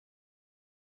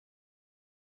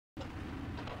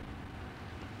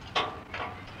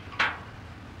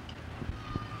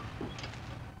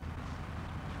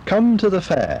Come to the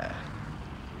fair.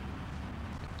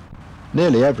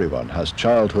 Nearly everyone has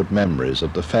childhood memories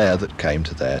of the fair that came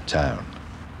to their town.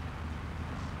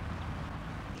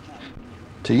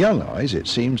 To young eyes, it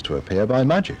seems to appear by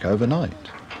magic overnight.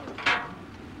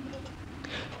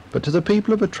 But to the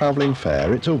people of a travelling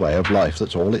fair, it's a way of life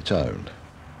that's all its own.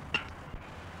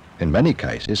 In many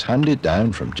cases, handed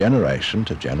down from generation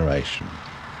to generation.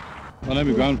 I know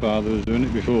my grandfather was doing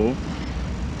it before,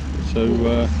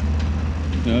 so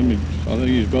I think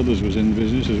his brothers was in the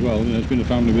business as well. It's been a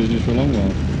family business for a long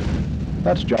while.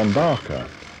 That's John Barker,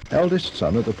 eldest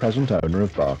son of the present owner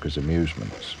of Barker's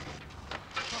Amusements.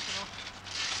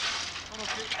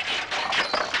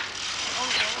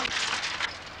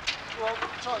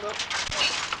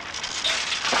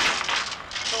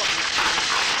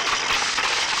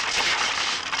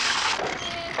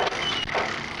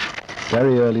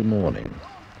 Very early morning.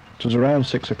 It was around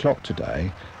 6 o'clock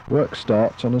today. Work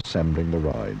starts on assembling the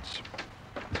rides.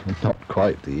 Not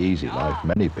quite the easy life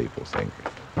many people think.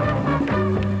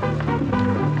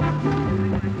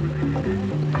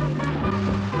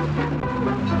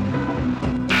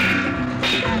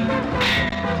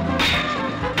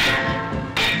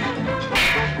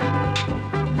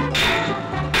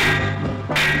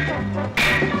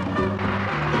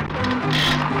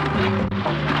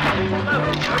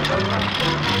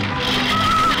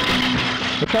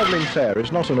 The travelling fair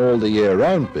is not an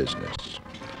all-the-year-round business.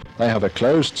 They have a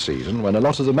closed season when a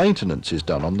lot of the maintenance is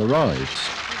done on the rides.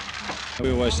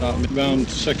 We always start around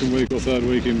second week or third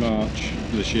week in March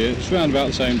this year. It's around about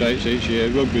the same dates each year.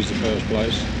 Rugby's the first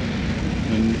place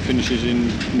and finishes in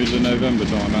middle of November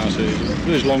time, our season.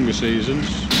 There's longer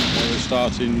seasons. They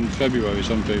start in February,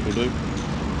 some people do.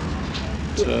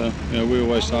 But, we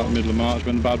always start middle of March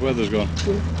when the bad weather's gone.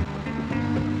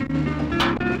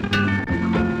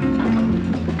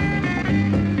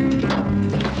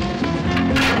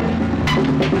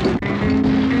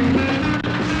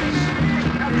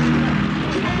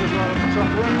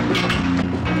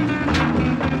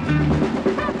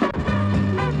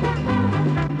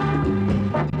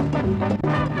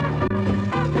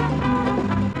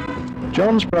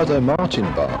 John's brother Martin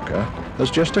Barker has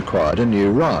just acquired a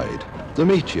new ride, the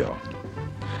Meteor.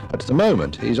 At the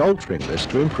moment, he's altering this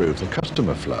to improve the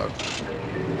customer flow.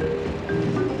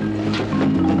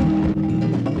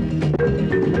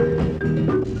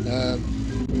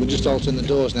 We're just altering the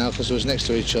doors now because it was next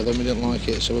to each other and we didn't like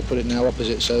it, so we put it now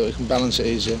opposite so we can balance it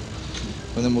easier.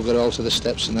 And then we've got to alter the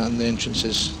steps and that and the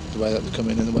entrances, the way that they come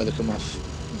in and the way they come off.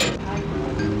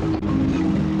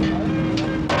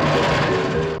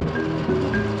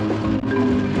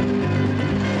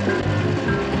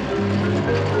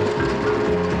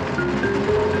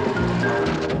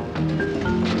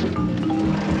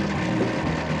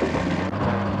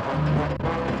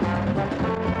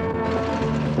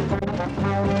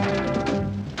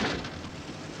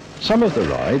 Some of the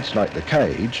rides, like the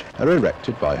cage, are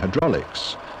erected by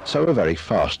hydraulics, so are very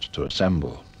fast to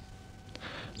assemble.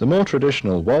 The more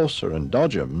traditional waltzer and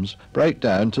dodgems break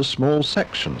down to small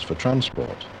sections for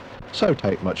transport, so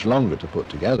take much longer to put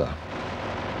together.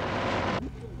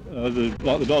 Like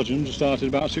the dodgems started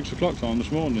about 6 o'clock time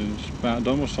this morning. It's about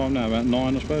done. What's time now? About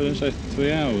 9, I suppose. Say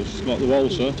 3 hours. Like the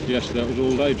waltzer, yesterday, that was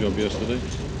all day job yesterday.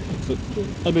 But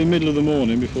that'd be middle of the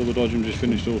morning before the dodgems is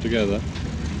finished altogether.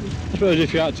 I suppose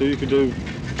if you had to, you could do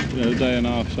a day and a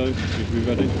half so, you could be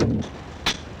ready.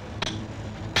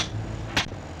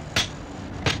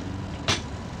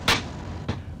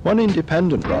 One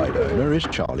independent ride owner is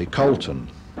Charlie Colton.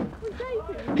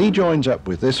 He joins up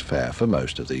with this fair for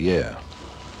most of the year.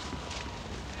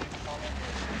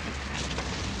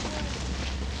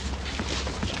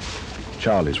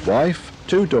 Charlie's wife,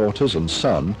 2 daughters and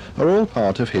son are all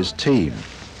part of his team.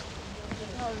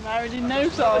 I'm married in no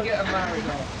time. Get married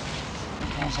on.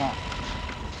 How's that?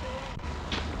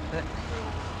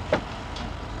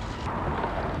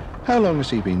 How long has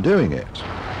he been doing it?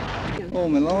 All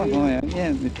my life, I have,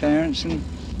 yeah, my parents and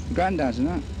granddads and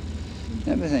that,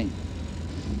 everything.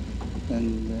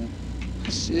 And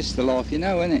it's just the life you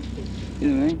know, isn't it? You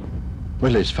know what I mean?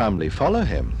 Will his family follow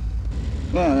him?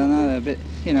 Well, I don't know, they're a bit,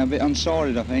 a bit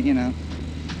unsided, I think,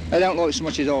 They don't like so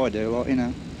much as I do, like,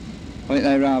 I think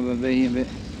they'd rather be a bit,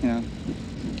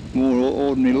 more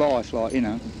ordinary life, like,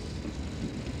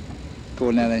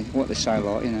 according to what they say,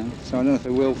 like, So I don't know if they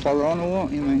will follow on or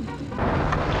what, you mean.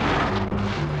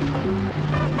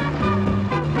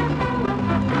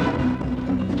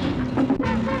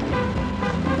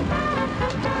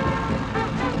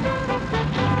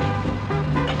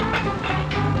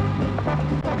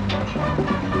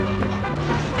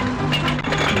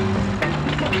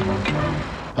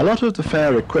 A lot of the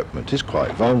fair equipment is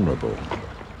quite vulnerable.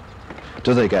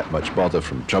 Do they get much bother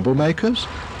from troublemakers?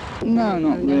 No,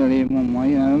 not really in one way,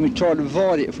 you know. We try to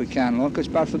avoid it if we can, like, it's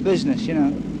bad for business, you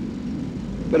know.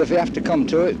 But if we have to come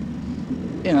to it,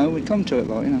 you know, we come to it,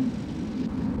 like, you know.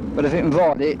 But if we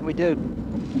avoid it, we do.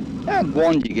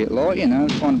 One you get, like, you know,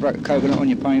 trying to break a coconut on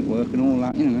your paintwork and all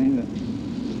that, you know what I mean?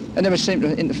 But they never seem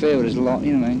to interfere with us a lot,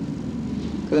 you know what I mean?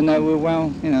 Because they know we're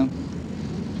well, you know,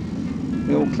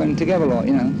 we all cling together, like,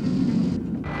 you know.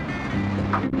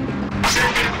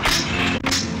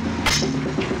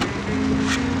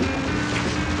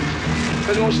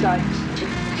 Put more steaks.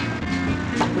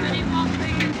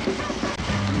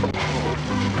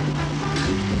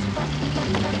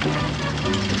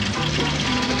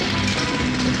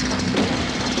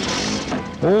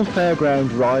 All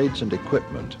fairground rides and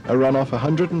equipment are run off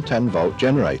 110-volt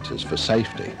generators for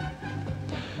safety.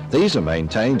 These are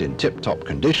maintained in tip-top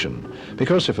condition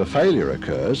because if a failure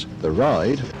occurs, the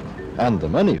ride and the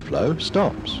money flow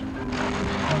stops.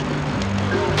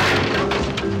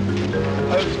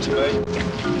 Over to me.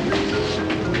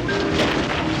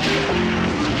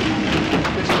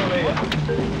 This one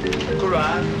here. Go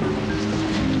round.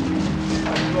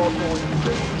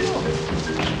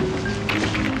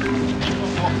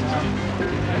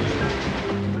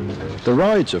 The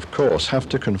rides, of course, have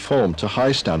to conform to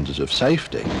high standards of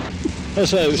safety.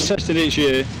 As I say, it was tested each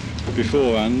year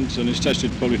beforehand, and it's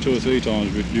tested probably 2 or 3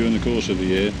 times during the course of the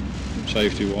year,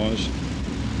 safety-wise.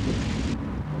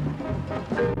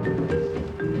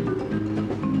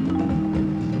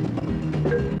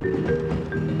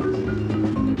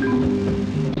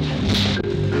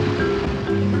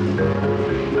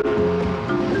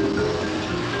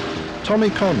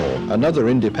 Tommy Connell, another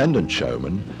independent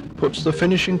showman, puts the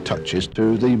finishing touches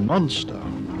to the monster. No,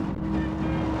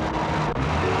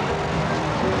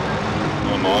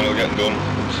 mine will get done.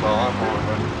 So I'm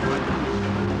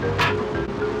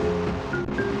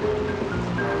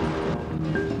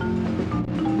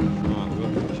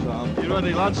You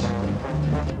ready, lads?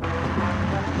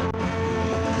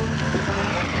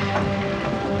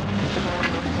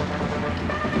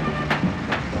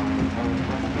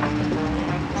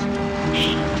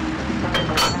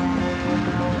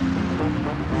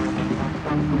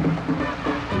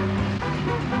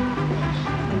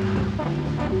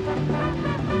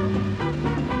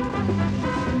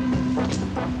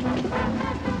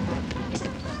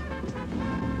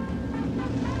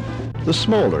 The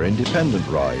smaller independent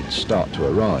rides start to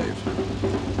arrive.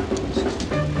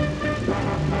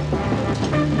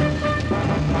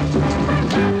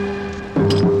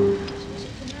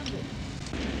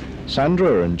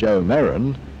 Sandra and Joe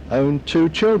Merron own 2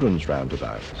 children's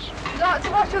roundabouts. Like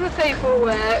to watch other people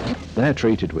work. They're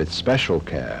treated with special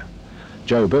care.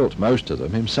 Joe built most of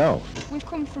them himself. We've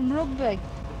come from Rugby,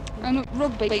 and at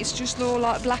Rugby it's just all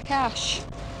like black ash.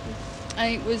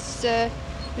 And it was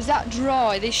that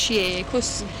dry this year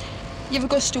because you have a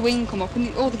gust of wind come up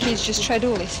and all the kids just tread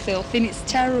all this filth and it's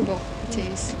terrible, it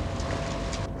is.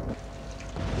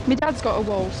 My dad's got a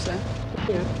waltzer.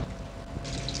 Yeah.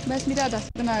 Where's my dad at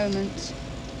the moment?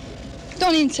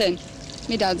 Donington,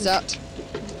 my dad's at.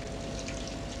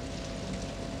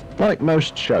 Like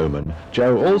most showmen,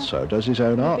 Joe also does his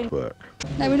own artwork.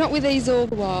 No, we're not with these all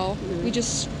the while.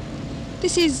 This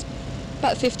is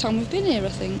about the 5th time we've been here, I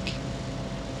think.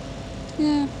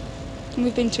 Yeah. And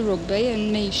we've been to Rugby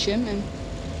and Measham, and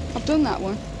I've done that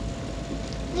one.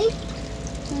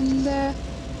 And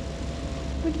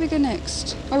where do we go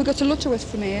next? Oh, we go to Lutterworth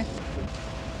from here.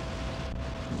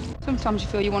 Sometimes you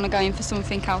feel you want to go in for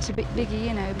something else a bit bigger,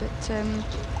 you know, but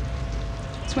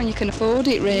it's when you can afford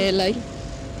it, really.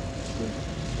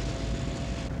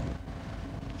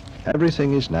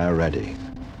 Everything is now ready.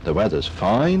 The weather's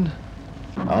fine.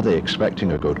 Are they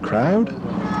expecting a good crowd?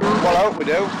 Well, I hope we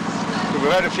do.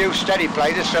 We've had a few steady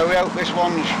players, so we hope this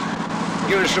one's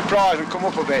give us a surprise and come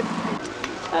up a bit.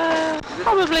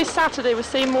 Probably Saturday. We're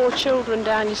seeing more children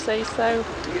down, you see, so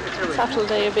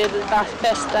Saturday will be the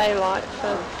best day, like,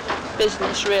 for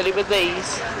business, really, with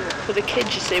these. For the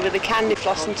kids, you see, with the candy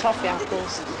floss and toffee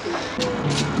apples.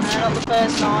 Not the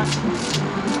first night.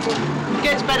 It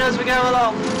gets better as we go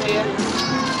along here.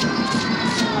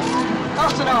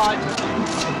 Not tonight,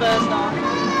 the first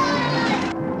night.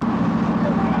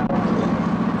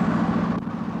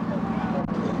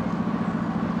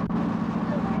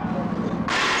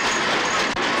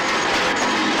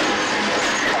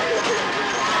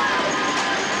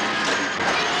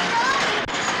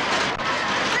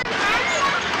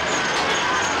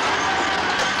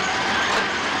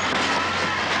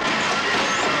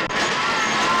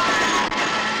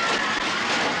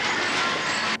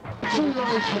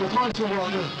 For the title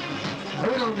one,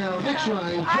 here we go now, next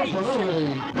line, top 1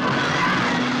 already.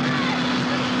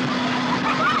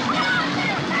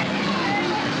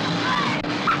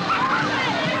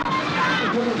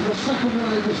 second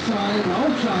ride this time,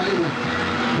 outside.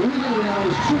 Leading now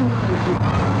is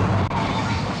 250.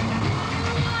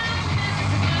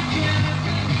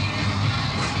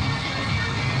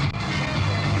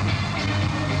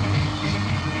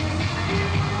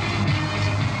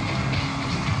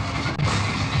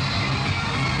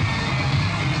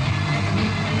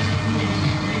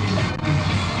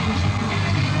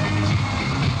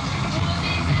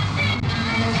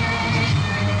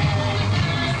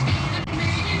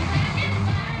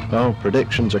 Well,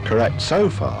 predictions are correct so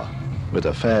far, with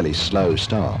a fairly slow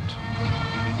start.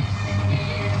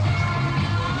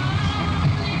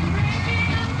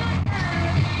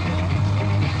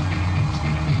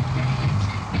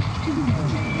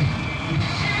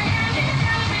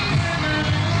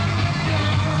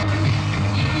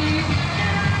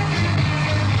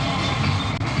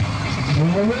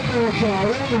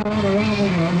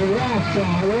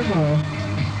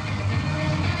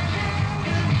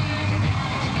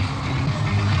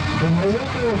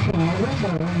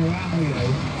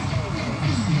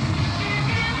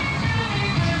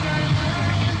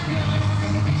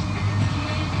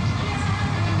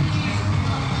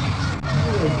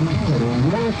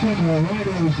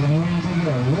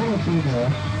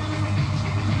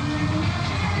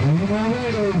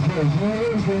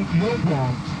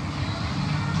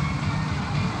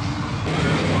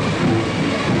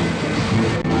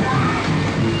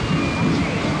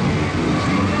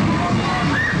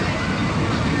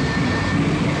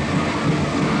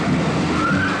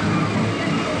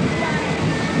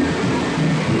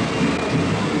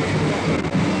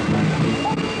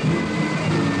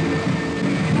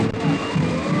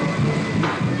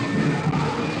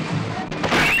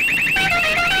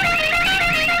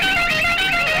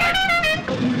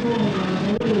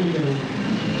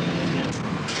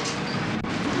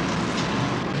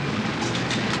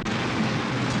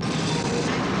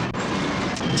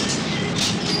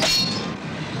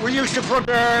 We used to put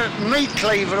a meat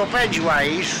cleaver up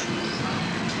edgeways,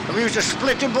 and we used to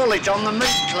split a bullet on the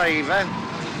meat cleaver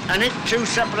and hit two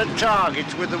separate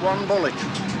targets with the one bullet.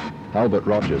 Albert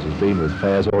Rogers has been with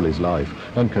fairs all his life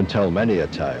and can tell many a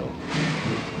tale.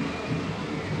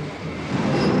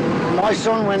 My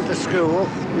son went to school,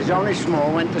 he's only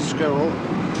small, went to school,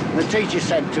 and the teacher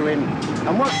said to him,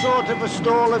 "And what sort of a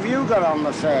stall have you got on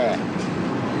the fair?"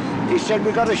 He said,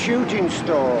 "We got a shooting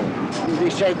stall." And he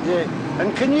said,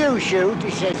 "And can you shoot?"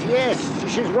 He said, "Yes." He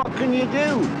says, "What can you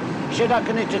do?" He said, "I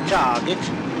can hit a target."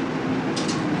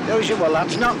 So he said, "Well,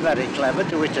 that's not very clever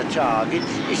to hit a target."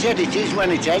 He said, "It is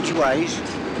when it's edgeways."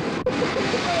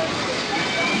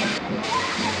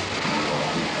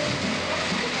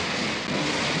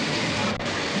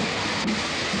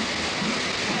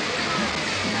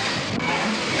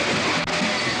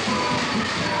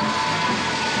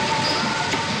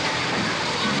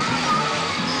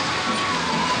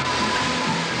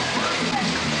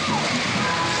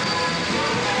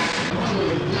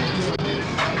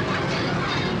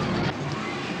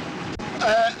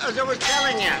 As I was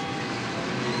telling you,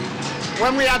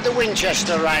 when we had the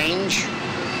Winchester range,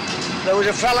 there was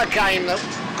a fella came that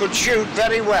could shoot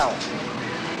very well.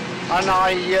 And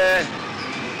I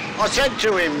said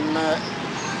to him,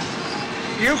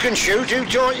 "You can shoot, who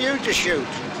taught you to shoot?"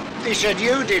 He said,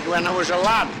 "You did when I was a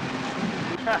lad."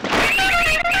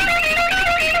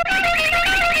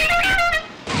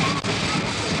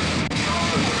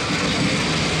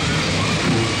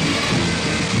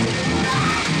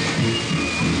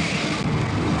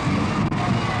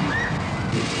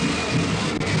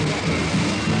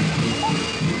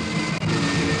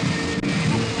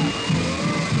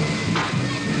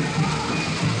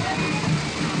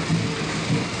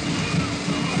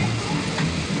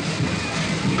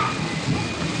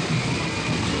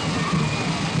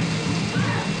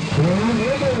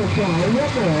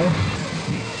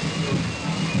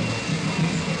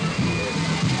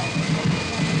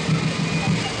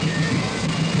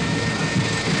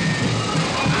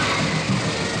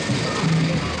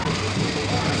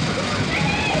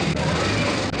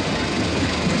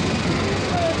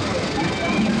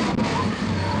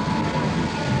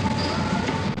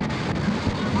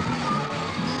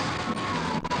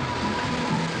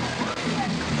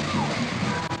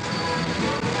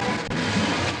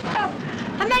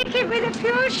 With a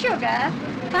pure sugar,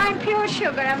 fine pure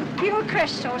sugar and pure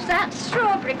crystals. That's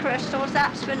strawberry crystals,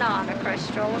 that's banana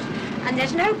crystals, and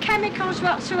there's no chemicals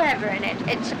whatsoever in it.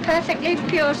 It's a perfectly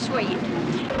pure sweet.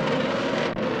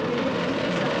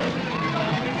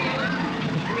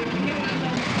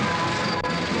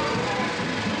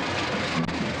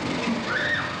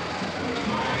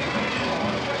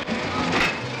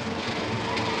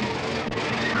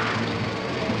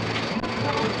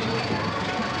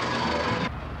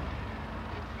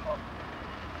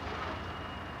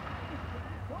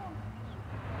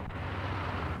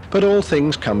 But all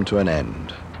things come to an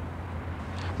end.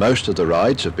 Most of the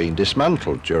rides have been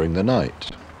dismantled during the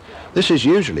night. This is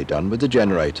usually done with the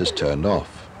generators turned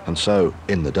off, and so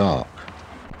in the dark.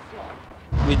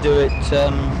 We do it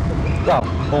well,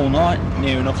 all night,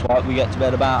 near enough, like we get to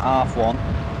bed about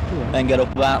 1:30, then get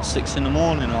up about 6 in the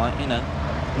morning, like, you know,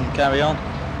 and carry on.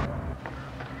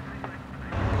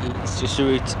 It's just a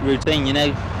routine, you know,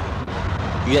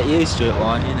 you get used to it,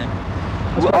 like, you know.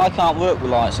 Well, I can't work with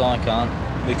lights, I can't,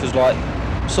 because, like,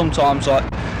 sometimes, like,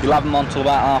 you'll have them on till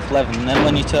about 11:30, and then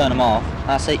when you turn them off,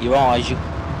 that's it, your eyes,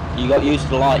 you got used to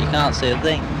the light, you can't see a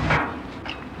thing.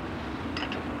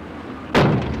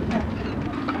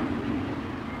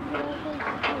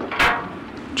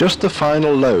 Just the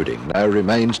final loading now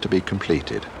remains to be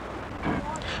completed.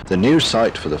 The new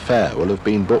site for the fair will have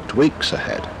been booked weeks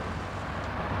ahead.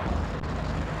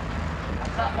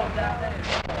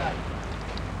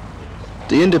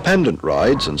 The independent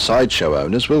rides and sideshow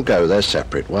owners will go their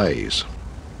separate ways.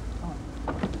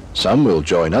 Some will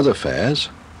join other fairs,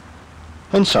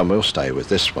 and some will stay with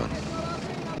this one.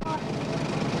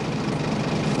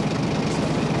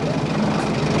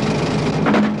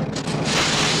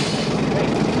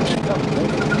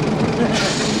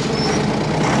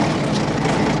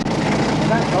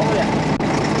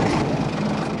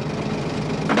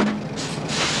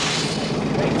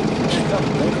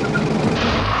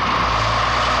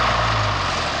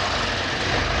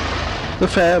 The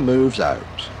fair moves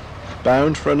out,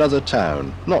 bound for another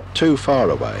town, not too far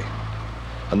away,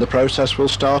 and the process will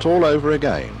start all over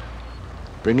again,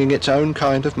 bringing its own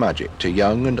kind of magic to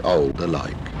young and old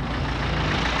alike.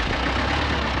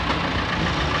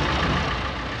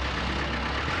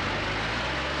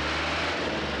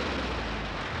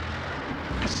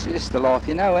 It's just the life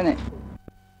you know, isn't it?